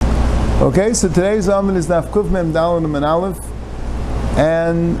Okay, so today's amud is Daf Kuf Mem Daled and Aleph,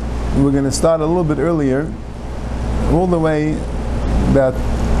 and we're going to start a little bit earlier, all the way about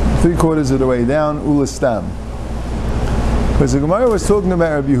 3/4 of the way down, Ula Stam. Because the Gemara was talking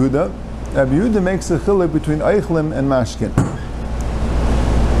about Rabbi Yehuda. Rabbi Yehuda makes a chiluk between Eichlim and Mashkin.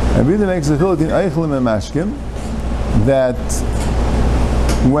 Rabbi Yehuda makes a chiluk between Eichlim and Mashkin, that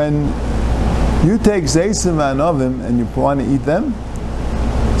when you take Zeisim Anavim and you want to eat them,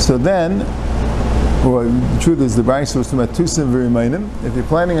 so then, well, the truth is the Brisa was talking about Tusim V'Rimainim. If you're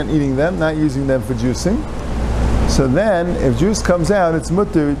planning on eating them, not using them for juicing, so then if juice comes out, it's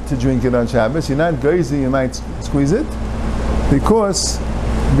mutter to drink it on Shabbos. You're not gazing, you might squeeze it, because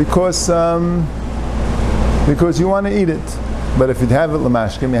you want to eat it. But if you have it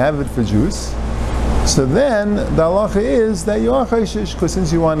l'mashkim, you have it for juice, so then the halacha is that you are chayshish, because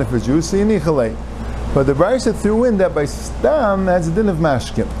since you want it for juice, so you need chalei. But the Brisa threw in that by stam has a din of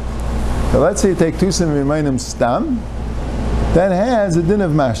mashkim. So let's say you take Tusim V'Rimainim stam, that has a din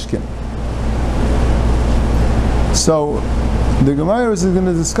of mashkim. So the Gemara is going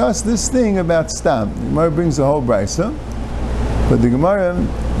to discuss this thing about stam. The Gemara brings the whole Brisa, but the Gemara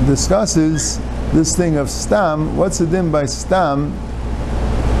discusses this thing of stam. What's the din by stam?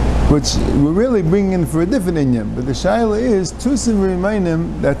 Which we're really bringing in for a different inyan. But the shaila is, Tusim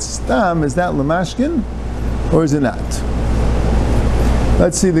V'Rimainim, that stam, is that lamashkin, or is it not?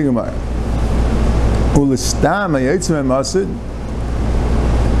 Let's see the Gemara. Ulastam hayotzim ha'masid.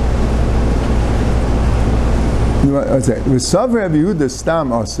 V'sav Rabbi Yehuda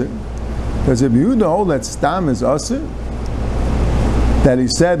stam asir. Does Rabbi Yehuda hold that stam is asir? That he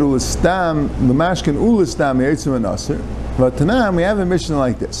said, Ulastam, lamashkin ulastam hayotzim ha'asir. But tonight we have a mission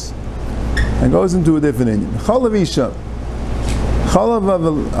like this. And goes into a different inyan. Chalav isha, chalav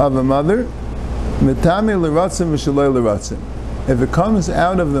of a mother, mitami l'ratzim v'shaloi l'ratzim. If it comes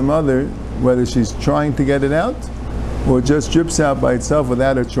out of the mother, whether she's trying to get it out, or just drips out by itself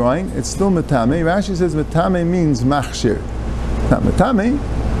without her trying, it's still mitami. Rashi says mitami means machshir. Not mitami,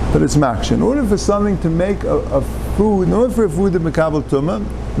 but it's machshir. In order for something to make a food, in order for a food to be kabel tumah,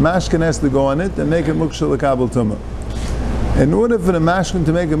 mashkin has to go on it and make it mukshal kabel tumah. In order for the mashkin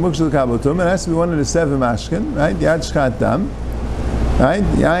to make a mukshal kabel tumah, it has to be one of the 7 mashkin, right? Yad shchat dam, right?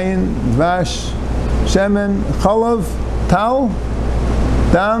 Yayin, dvash, shemen, chalav, tal,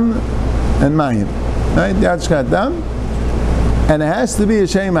 dam, and mayim, right? Yad shchat dam, and it has to be a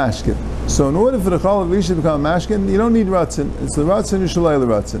shem mashkin. So in order for the chalav isha to become a mashkin, you don't need ratzin. It's the ratzin ushalei the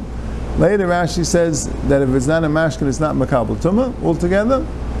ratzin. Later Rashi says that if it's not a mashkin, it's not makabel tumah altogether.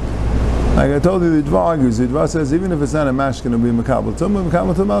 Like I told you, the Dva argues. The Dva says even if it's not a mashkin, it'll be makabel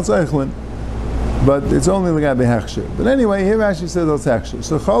tumah al tzaychlin. But it's only like a hechsher. But anyway, here Rashi says it's hechsher.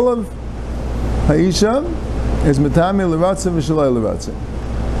 So chalav haisha is mitami l'ratzim v'shaloi l'ratzim.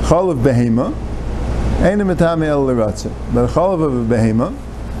 Chalav behema ain't a mitami el l'ratzim. But chalav of a behema,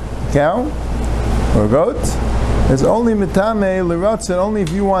 cow or goat, is only mitami l'ratzim only if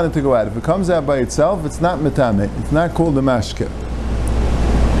you want it to go out. If it comes out by itself, it's not mitami. It's not called a mashkin.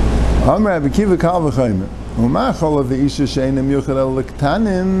 Amr Rabbi Kiva Kal v'chaymer. Umar chalav v'isha she'einem yuchad el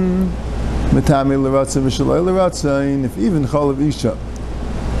l'ktanim mitami l'ratzim v'shaloi l'ratzim. If even chalav isha,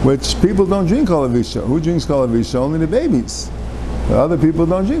 which people don't drink chalav isha. Who drinks chalav isha? Only the babies. But other people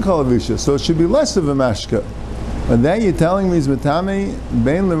don't drink chalav isha, so it should be less of a mashka. But then you're telling me is mitami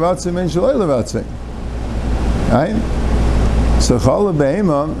bein l'ratzim and shaloi l'ratzim, right? So chalav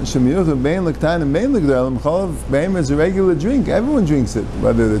behema shemiyuchad bein l'ktanim bein l'gdalim. Chalav behema is a regular drink. Everyone drinks it,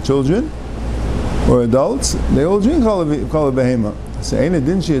 whether they're children or adults. They all drink chalav behema. So ain't it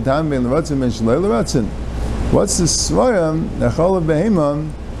din she'atam bein l'ratzim and shaloi l'ratzim. What's the svara that chalav behema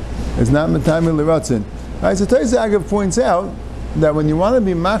is not mitami l'ratzin? Right, so Taisa Agav points out that when you want to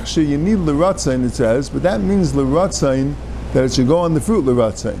be machshir, you need l'ratzin, it says, but that means l'ratzin that it should go on the fruit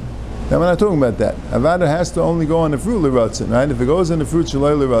l'ratzin. Now we're not talking about that. Avada has to only go on the fruit l'ratzin, right? If it goes on the fruit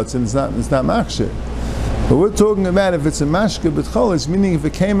shaloi l'ratzin, it's not machshir. But we're talking about if it's a mashka b'tcholis, meaning if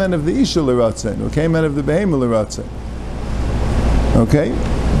it came out of the isha l'ratzin or came out of the behema l'ratzin. Okay,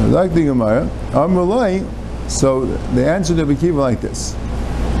 like the Gemara, Amrulai. So the answer to Kiva like this: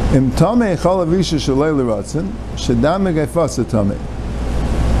 Im tamei chalav isha shaloi l'ratzin, shedam megaifasa tamei.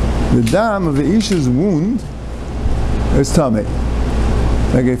 The dam of the isha's wound is tamei.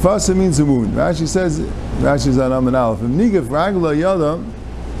 Megaifasa means a wound. Rashi's on Amud Aleph. Im nigaf ragla yada,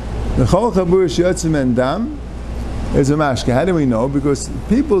 the chol chabur sheyotzim and dam is a mashka. How do we know? Because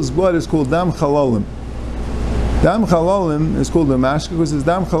people's blood is called dam chalolim. Dam chalolim is called a mashka because it's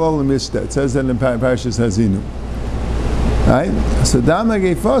dam chalolim ishta. It says that in Parashas Hazinu. Right? So dam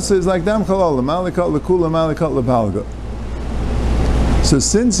geifasa is like dam chalolim. Malikat lekula, malikat lepalga. So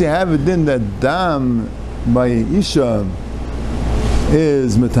since you have a din that dam by isha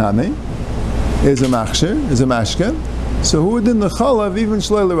is metame, is a machshir, is a mashke, so who din the chalav even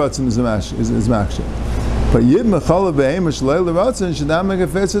shlei l'ratzin is machshir. But yid mechalav be'em shlei l'ratzin shadam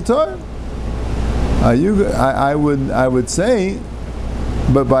megafetz atar. I would say,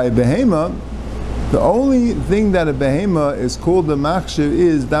 but by behema, the only thing that a behema is called a machshir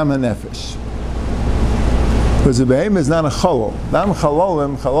is dam hanefesh. Because a behema is not a chalol. Dam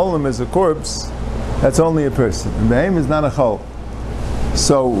chalolim is a corpse, that's only a person. A behema is not a chalol.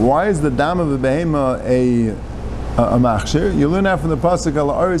 So why is the dam of a behema a machshir? You learn that from the pasuk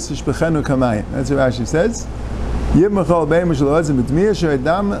al aris yishbechenu kamayim. That's what Rashi says. Yib mechal behema shalotzim b'tmiyah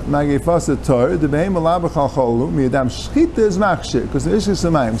she'adam magefas atar the behema la b'chal cholu mi'adam shchita is machshir because the issue is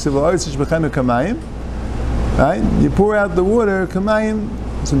kamayim. So al aris yishbechenu kamayim. Right? You pour out the water kamayim.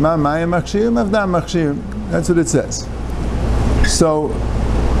 So ma mayim machshir, mavdam machshir. That's what it says. So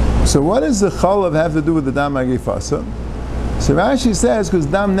what does the chalav have to do with the dam magefasa? So Rashi says, because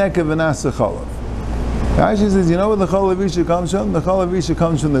dam nekav v'nasa chalav. Rashi says, you know where the chalav isha comes from? The chalav isha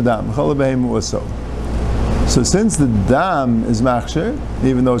comes from the dam. The chalav behema was so. So since the dam is machshir,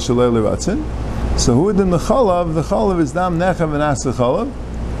 even though it's shalei l'ratzin, so who in the chalav is dam nekav v'nasa chalav.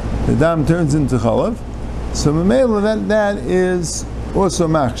 The dam turns into chalav. So memela that is also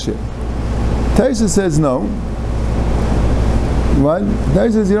machshir. Taisa says no. What?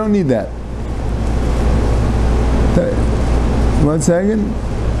 Taisa says you don't need that. 1 second.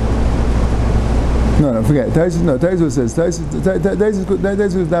 No, forget. Taisa says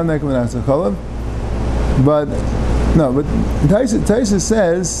Taisa down there coming out chalav. But Taisa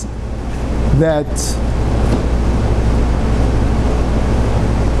says that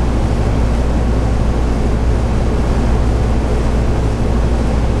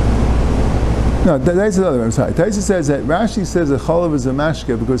no, that's the other one. I'm sorry. Taisa says that Rashi says a chalav is a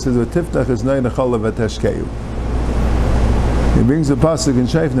mashke because it says a tiftach is noin a chalav atashkeyu. He brings the pasuk in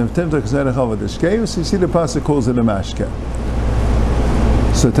Shayfnim, tiftach is noin a chalav atashkeyu, so you see the pasuk calls it a mashke.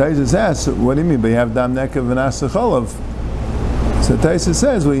 So Taisa asks, what do you mean? But you have dam nekav v'nasa chalav. So Taisa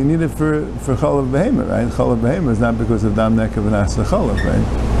says, well, you need it for chalav behema, right? Chalav behema is not because of dam nekav v'nasa chalav, right?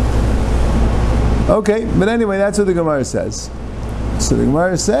 Okay, but anyway, that's what the Gemara says. So the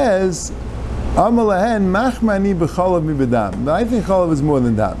Gemara says, Amalahen machmani b'chalav mi b'dam. But I think chalav is more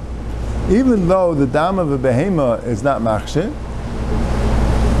than dam. Even though the dam of a behema is not machshir,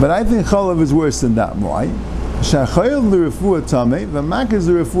 but I think chalav is worse than dam. Why? Shachayil l'refuah tameh v'makaz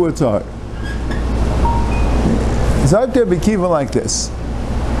l'refuah tar. Zarteh b'kiva like this.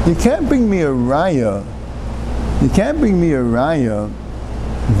 You can't bring me a raya. You can't bring me a raya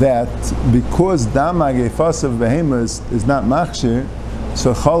that because dam agefas of behema is not machshir,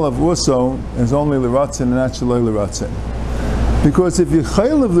 so chalav also is only l'ratzin and not shaloi l'ratzin. Because if you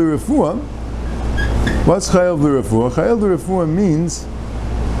chayil of the refuah, what's chayil of the refuah? Chayil of the refuah means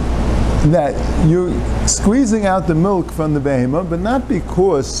that you're squeezing out the milk from the behemah, but not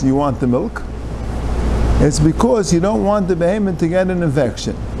because you want the milk. It's because you don't want the behemah to get an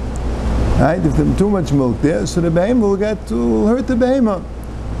infection. Right? If there's too much milk there, so the behemah will hurt the behemah.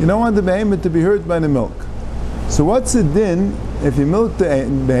 You don't want the behemah to be hurt by the milk. So what's the din if you milk the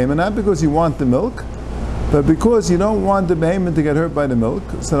behemah, not because you want the milk, but because you don't want the behemah to get hurt by the milk?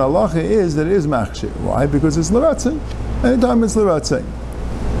 So the halacha is that it is machshir. Why? Because it's l'ratzin. Anytime it's l'ratzin.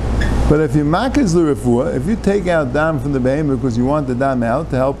 But if you makaz l'refuah, if you take out dam from the behemah because you want the dam out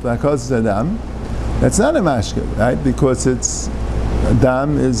to help cause the dam, that's not a mashke, right? Because it's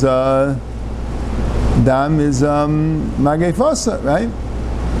dam is magefasa, right?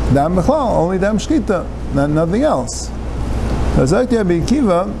 Dam b'chlal, only dam shkita, nothing else.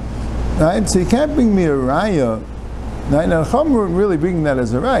 Right? So you can't bring me a raya. Right? Now the Chum weren't really bringing that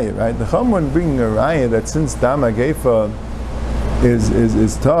as a raya, right? The Chum weren't bringing a raya that since dam agefa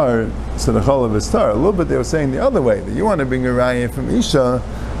is tar, so the chalav is tar. A little bit they were saying the other way, that you want to bring a raya from Isha.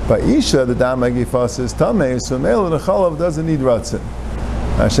 By Isha, the dam agifas is tameh, so male the chalav doesn't need ratzin.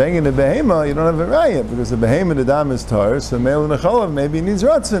 Now, saying in the behema, you don't have a raya because the behema the dam is tar, so male the chalav maybe needs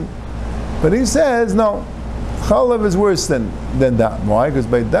ratzin. But he says no, chalav is worse than dam. Why? Because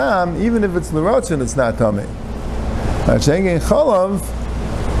by dam, even if it's l'ratzin, it's not tameh. Now, saying in chalav,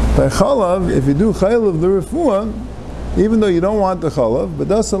 by chalav, if you do chayil of the refuah, even though you don't want the chalav, but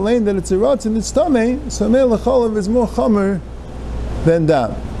that's a lane that it's a ratzin, it's tameh, so male the chalav is more chamer than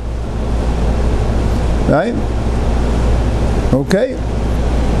dam. Right? Okay.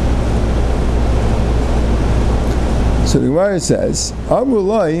 So the Gemara says,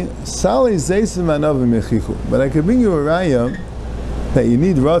 "Amrulai sali zeisim anavim mechichu." But I could bring you a raya that you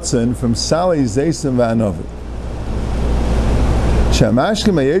need ratzon from sali zeisim v'anavim.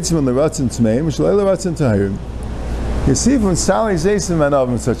 Shamashkim hayetzim l'ratzin tmeim, shalei l'ratzin tahirim. You see from Sali Zaysim and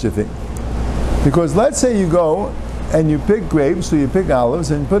Avim such a thing. Because let's say you go and you pick grapes or you pick olives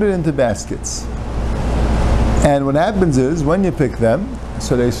and put it into baskets. And what happens is, when you pick them,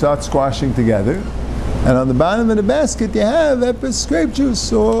 so they start squashing together, and on the bottom of the basket you have epis grape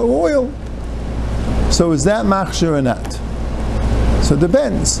juice or oil. So is that machshir or not? So it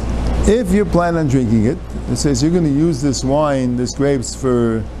depends. If you plan on drinking it, it says you're going to use this wine, this grapes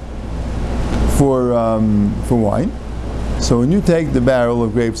for wine. So when you take the barrel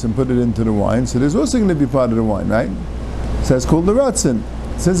of grapes and put it into the wine, so there's also going to be part of the wine, right? So it's called the ratzin.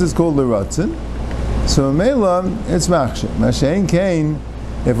 Since it's called the ratzin, so in Mela, it's machshir. Mashain kain,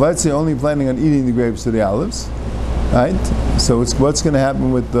 if let's say only planning on eating the grapes or the olives, right? So it's what's going to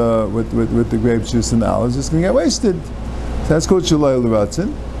happen with the grape juice and the olives? It's going to get wasted. So that's called shaloi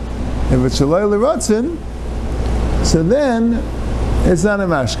l'ratzin. If it's shaloi l'ratzin, so then it's not a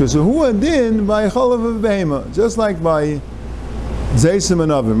mashka. So who adin by cholav of behema, just like by zaysim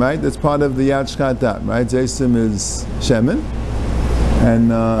and avim, right? That's part of the yad shchatat, right? Zaysim is shemen,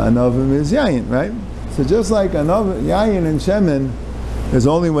 and avim is yayin, right? So just like yayin and shemen is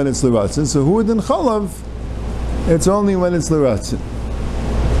only when it's l'ratzin. So who adin cholav? It's only when it's l'ratzin.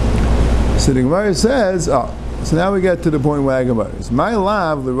 So the Gemara says, so now we get to the point where Gemara is. My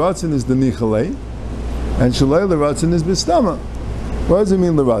lav l'ratzin is the nichalei, and shalei l'ratzin is bistama. What does it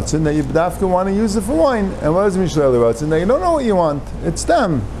mean l'ratzin? That you dafka want to use it for wine. And what does it mean shalei l'ratzin? That you don't know what you want. It's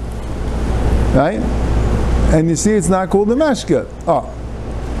them. Right? And you see it's not called the mashka.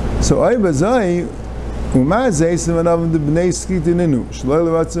 So ay bazai uma zaysim anav de bnei skitininu. Shalei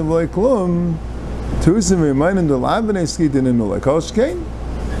l'ratzin v'loi klum. Tusim v'yimayin de lav bnei skitininu like hoshkein.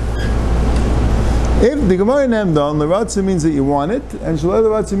 If the Gemara named on, l'ratzin means that you want it, and shalei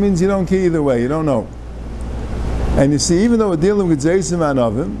l'ratzin means you don't care either way, you don't know. And you see, even though we're dealing with zaysim and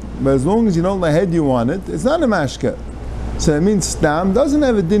avim, but as long as you don't lahed you want it, it's not a mashka. So it means stam doesn't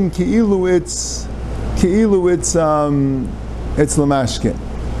have a din ki'ilu it's lamashkin.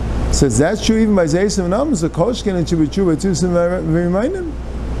 So that's true even by zaysim and avim. So koshkin and chibichu by tusim v'rimainim,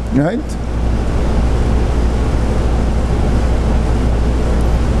 right?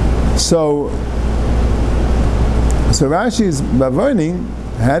 So Rashi is bavarning.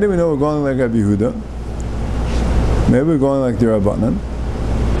 How do we know we're going like Rabbi Yehuda? Maybe we're going like the Rabbanan,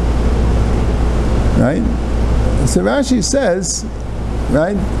 right? So Rashi says,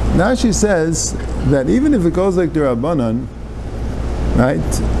 right? Rashi says that even if it goes like the Rabbanan, right?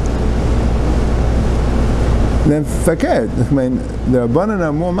 Then fakir. I mean, the Rabbanan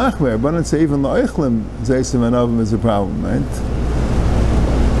are more machmer. Rabbanan say even la'oichlim zaysim and avim is a problem, right?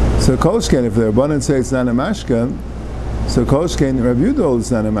 So koshken, if the Rabbanan say it's not a mashka, so koshken Rabbi Yehuda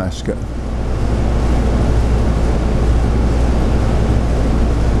it's not a mashka.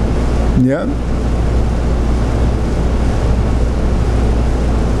 Yeah.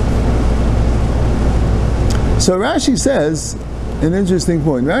 So Rashi says an interesting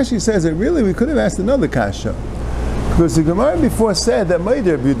point. Rashi says that really we could have asked another kasha, because the Gemara before said that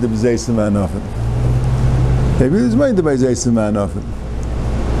Meider B'Yud B'Zaysim Anofim. They really is Meider B'Zaysim Anofim.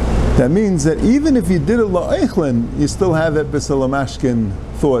 That means that even if you did a la'eichlin, you still have that b'salamashkin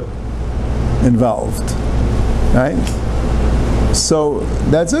thought involved, right? So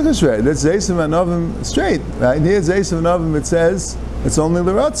that's a cheshrei. That's zaysim anavim straight, right? Here zaysim anavim it says it's only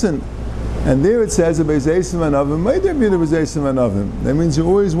l'ratzin, and there it says about zaysim anavim meider b'yud b'zaysim anavim. That means you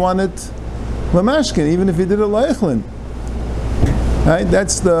always want it lamashkin, even if you did a la'eichlin, right?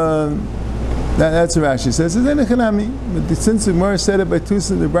 That's what Rashi says. It's enechanami. But since the Gemara said it by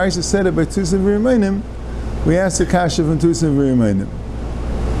Tusim, the Brayso said it by Tusim v'Rimainim, we asked the kasha from Tusim v'Rimainim.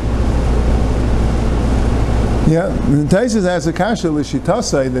 Yeah, and Taisus has a kasha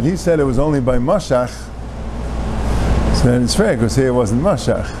l'shitasai that he said it was only by Mashach. So then it's fair because here it wasn't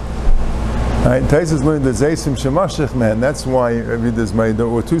Mashach. Right? Taisus learned that Zaysim Shemashach man. That's why Rabbi does my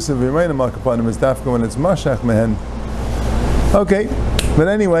or Tusim v'Rimainim akapanim is dafka when it's Mashach man. Okay, but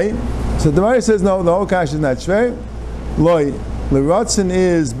anyway. So the Gemara says no, the whole kasha is not shver. Loi, l'ratzin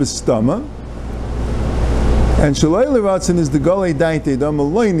is b'stama, and shaloi l'ratzin is the golei daite dama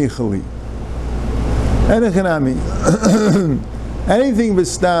loi nichali. Enechanami. Anything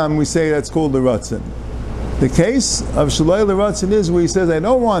b'stam we say that's called l'ratzin. The case of shaloi l'ratzin is where he says I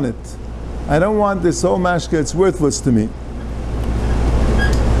don't want it. I don't want this whole mashka. It's worthless to me.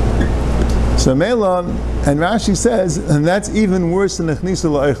 So Mela and Rashi says, and that's even worse than echnisa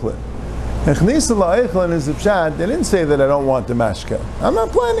la'eichlin. Echnisa la'eichlin is the pshat. They didn't say that I don't want the mashka. I'm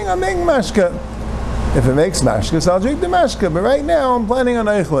not planning on making mashka. If it makes mashka, so I'll drink the mashka. But right now, I'm planning on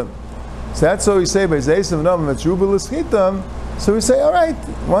eichlin. So that's what we say by Zaysim Novim, it's Ruba L'Schitam. So we say, all right,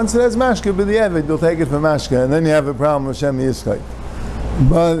 once it has mashka b'di'evid, you'll take it for mashka, and then you have a problem with Shem Yischai.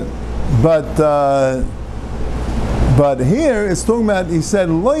 But here it's talking about, he said,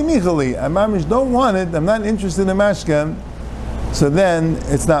 Loi nichali, I mamish don't want it, I'm not interested in mashka, so then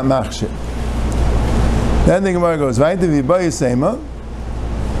it's not machshir. Then the Gemara goes, right to V'ba Yisema,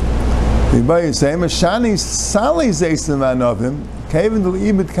 Shani Sali Zeisim Anovim, Kevin Del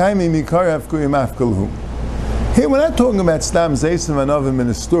Ibit Kaimi Mikar Afkurim Afkalhu. Here we're not talking about Stam Zeisim Anovim in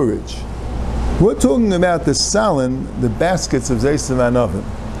a storage. We're talking about the salin, the baskets of Zeisim Anovim.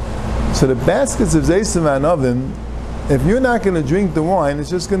 So the baskets of Zeisim Anovim, if you're not going to drink the wine, it's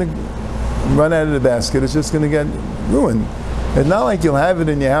just going to run out of the basket, it's just going to get ruined. It's not like you'll have it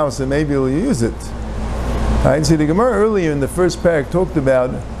in your house and maybe you'll use it. Right? See, the Gemara earlier in the first parak talked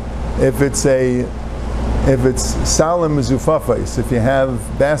about if it's salim mezufafais, if you have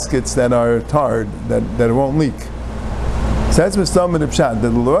baskets that are tarred, that it won't leak. So that's mistam and pshat. The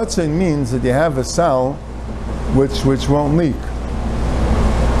l'ratzain means that you have a sal which won't leak,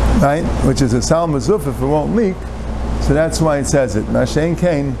 right? Which is a sal mezuf if it won't leak. So that's why it says it. Mashen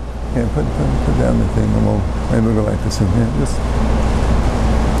kain. Yeah, put down the thing, and maybe we'll go like this in here.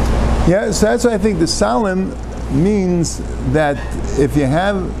 Yeah, so that's why I think the salim means that if you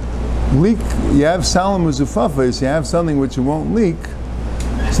have salim mezufafais, you have something which it won't leak,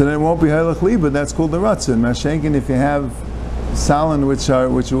 so then it won't be halach li, but that's called the ratzin. Mashenkin, if you have salim which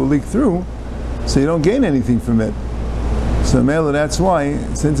will leak through, so you don't gain anything from it. So mela, that's why,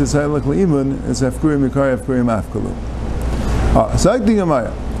 since it's halach li ibn, it's afkurim yikar afkurim afkalu. So like the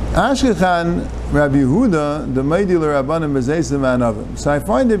Gemara, Ashkechan Rabbi Yehuda the Meidi l'Rabbanim b'Zeisim v'Anavim. So I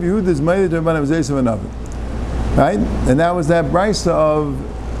find Rabbi Yehuda's Meidi l'Rabbanim b'Zeisim v'Anavim, right? And that was that brisa of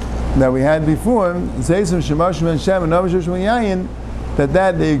that we had before, Zeisim Shemashim and Shem and Navash Yayin,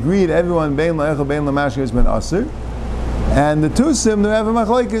 that they agreed everyone bein la'echel bein la'mashke has been asur, and the two sim they have a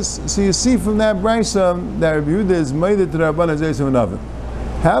machlokes. So you see from that brisa that Rabbi Yehuda is Meidi l'Rabbanim b'Zeisim v'Anavim.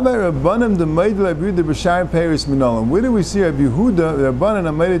 How about Rabbanim the Meidi Rabbi Yehuda b'Shar Peres Minolam? Where do we see Rabbi Yehuda Rabbanim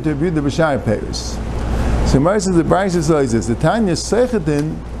the Meidi Rabbi Yehuda b'Shar Peres? So Gemara says the brisa says this: the Tanya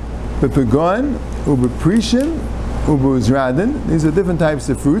Seichetin b'Pegon u'b'Prishin u'b'Uzradin. These are different types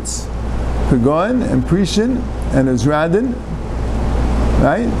of fruits: Pegon and Prishin and Uzradin,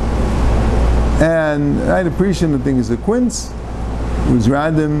 right? And right, the Prishin I think is the quince,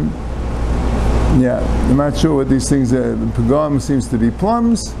 Uzradin. Yeah, I'm not sure what these things are. The Pagam seems to be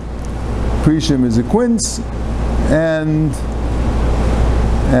plums, Prishim is a quince, and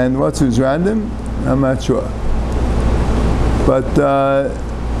what's Uzradim? I'm not sure. But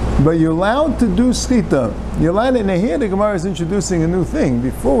you're allowed to do schita. You're allowed, and here the Gemara is introducing a new thing.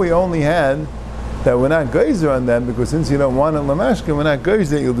 Before we only had that we're not geyser on them, because since you don't want it lamashka, we're not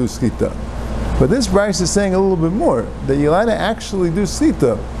geyser that you'll do schita. But this brayse is saying a little bit more, that you're allowed to actually do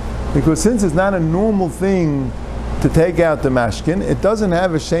schita. Because since it's not a normal thing to take out the mashkin, it doesn't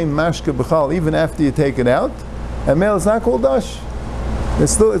have a shame mashka b'chal even after you take it out. And male, it's not called dash.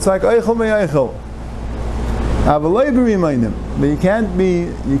 It's like eichel me'eichel. Avalei b'rimainim, but you can't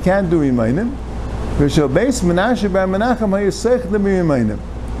do rimainim. V'shel beis Menashe bar Menachem hayasech the b'rimainim.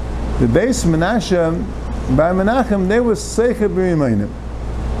 The beis Menashe bar Menachem, they were seicha b'rimainim.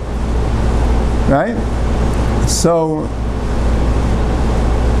 Right? So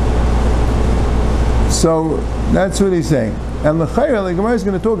that's what he's saying. And the Gemara is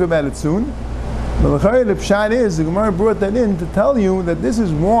going to talk about it soon. But the pshat is, the Gemara brought that in to tell you that this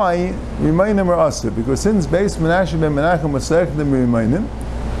is why Rimainim are asr. Because since Beis Menashe ben Menachem was seich the Rimainim,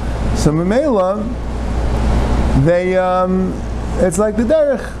 so Memela, it's like the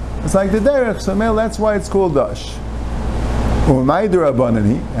derech. It's like the derech. So Memela, that's why it's called dash. Or Ma'id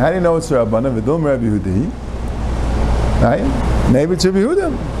Rabbanani. How do you know it's Rabbanan? V'dum Rabbi Yehuda. Right? Maybe it's Rabbi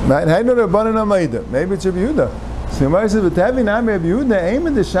Yehuda. Right? How do you know Rabbanan Amaida? Maybe it's Rabbi Yehuda. So Gemara says, "V'tavi nami Rabbi Yehuda,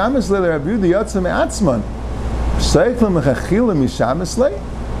 aimed the shamas le Rabbi Yehuda yatsa me'atzman, sheikh lemechachila mishamas le."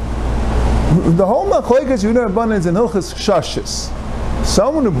 The whole machlokes Yehuda Rabbanan is in hilchas shashis.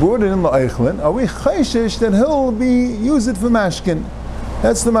 Someone who brought it in la'eichlin, are we chayshish that he'll use it for mashkin?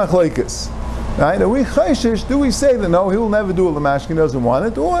 That's the machlokes. Right? Are we chayshish? Do we say that no, he will never do it l'mashkin, doesn't want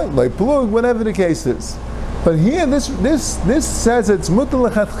it, or like plug, whatever the case is? But here, this says it's mutar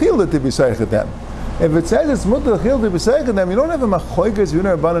lechatchila to be seichet them. If it says it's mutar lechatchila to be seichet them, you don't have a machlokes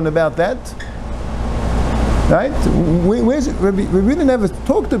Yehuda Rabbanan about that, right? We really never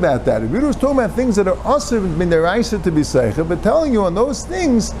talked about that. We was talking about things that are also in the raisa to be seichet, but telling you on those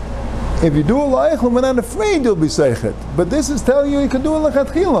things, if you do a la'echel, we're not afraid you'll be seichet. But this is telling you can do a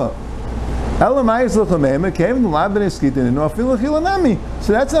lechatchila. So that's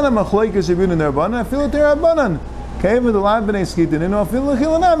not a machlokes Yehuda Rabbanan. I feel it Rabbanan. Keva the lab b'nei skitin ino afilu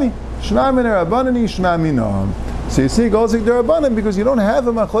chilanami. Shna min rabbanani, shna minam. So you see, it goes like the rabbanan because you don't have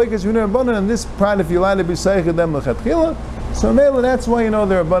a machlokes between the rabbanan and this part. If you're allowed to be seichel them lechatchila, so maybe that's why you know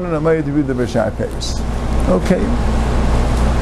the rabbanan are made to be the b'shar case. Okay.